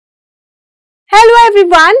Hello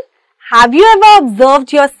everyone. Have you ever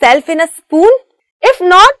observed yourself in a spoon? If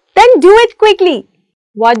not, then do it quickly.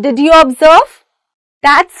 What did you observe?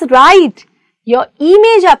 That's right. Your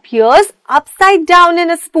image appears upside down in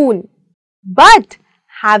a spoon. But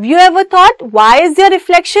have you ever thought why is your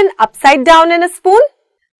reflection upside down in a spoon?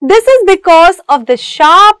 This is because of the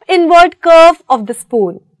sharp inward curve of the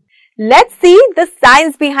spoon. Let's see the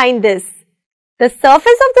science behind this. The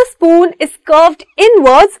surface of the spoon is curved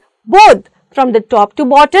inwards both from the top to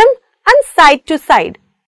bottom and side to side.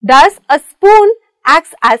 Thus, a spoon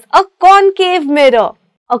acts as a concave mirror.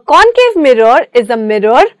 A concave mirror is a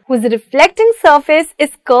mirror whose reflecting surface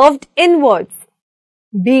is curved inwards.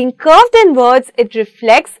 Being curved inwards, it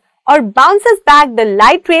reflects or bounces back the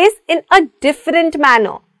light rays in a different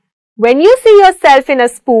manner. When you see yourself in a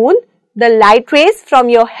spoon, the light rays from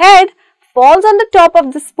your head falls on the top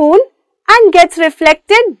of the spoon and gets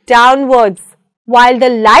reflected downwards, while the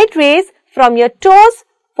light rays from your toes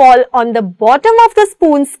fall on the bottom of the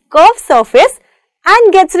spoon's curved surface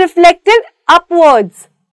and gets reflected upwards.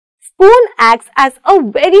 Spoon acts as a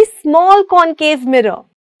very small concave mirror,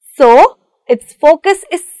 so its focus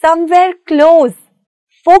is somewhere close.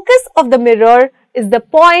 Focus of the mirror is the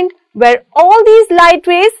point where all these light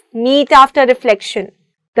rays meet after reflection.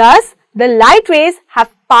 Thus, the light rays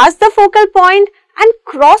have passed the focal point and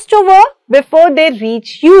crossed over before they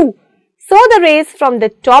reach you. So the rays from the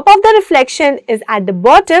top of the reflection is at the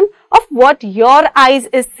bottom of what your eyes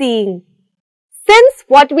is seeing. Since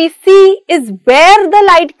what we see is where the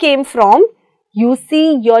light came from, you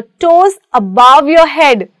see your toes above your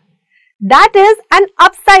head. That is an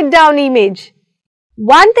upside down image.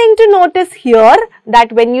 One thing to notice here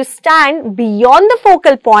that when you stand beyond the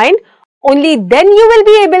focal point, only then you will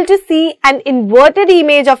be able to see an inverted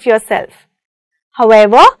image of yourself.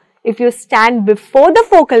 However, if you stand before the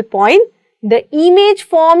focal point, the image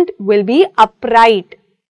formed will be upright.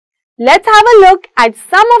 Let's have a look at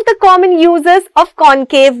some of the common uses of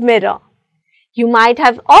concave mirror. You might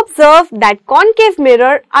have observed that concave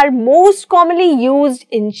mirror are most commonly used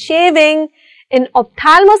in shaving, in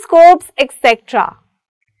ophthalmoscopes, etc.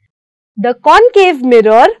 The concave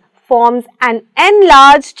mirror forms an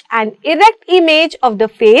enlarged and erect image of the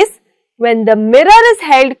face when the mirror is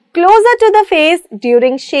held closer to the face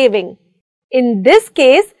during shaving. In this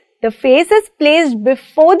case, the face is placed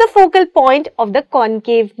before the focal point of the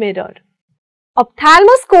concave mirror.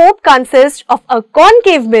 Ophthalmoscope consists of a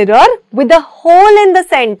concave mirror with a hole in the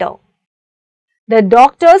center. The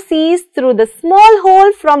doctor sees through the small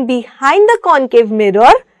hole from behind the concave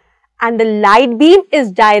mirror and the light beam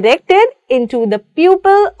is directed into the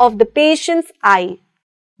pupil of the patient's eye.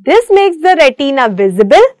 This makes the retina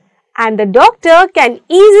visible and the doctor can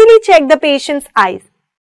easily check the patient's eyes.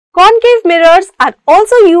 Concave mirrors are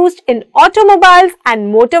also used in automobiles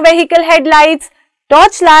and motor vehicle headlights,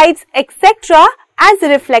 torch lights, etc. as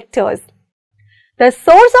reflectors. The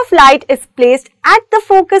source of light is placed at the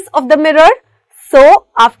focus of the mirror, so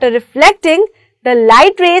after reflecting, the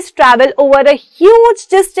light rays travel over a huge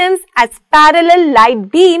distance as parallel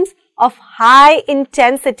light beams of high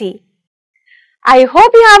intensity. I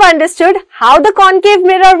hope you have understood how the concave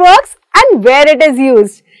mirror works and where it is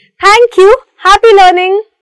used. Thank you. Happy learning.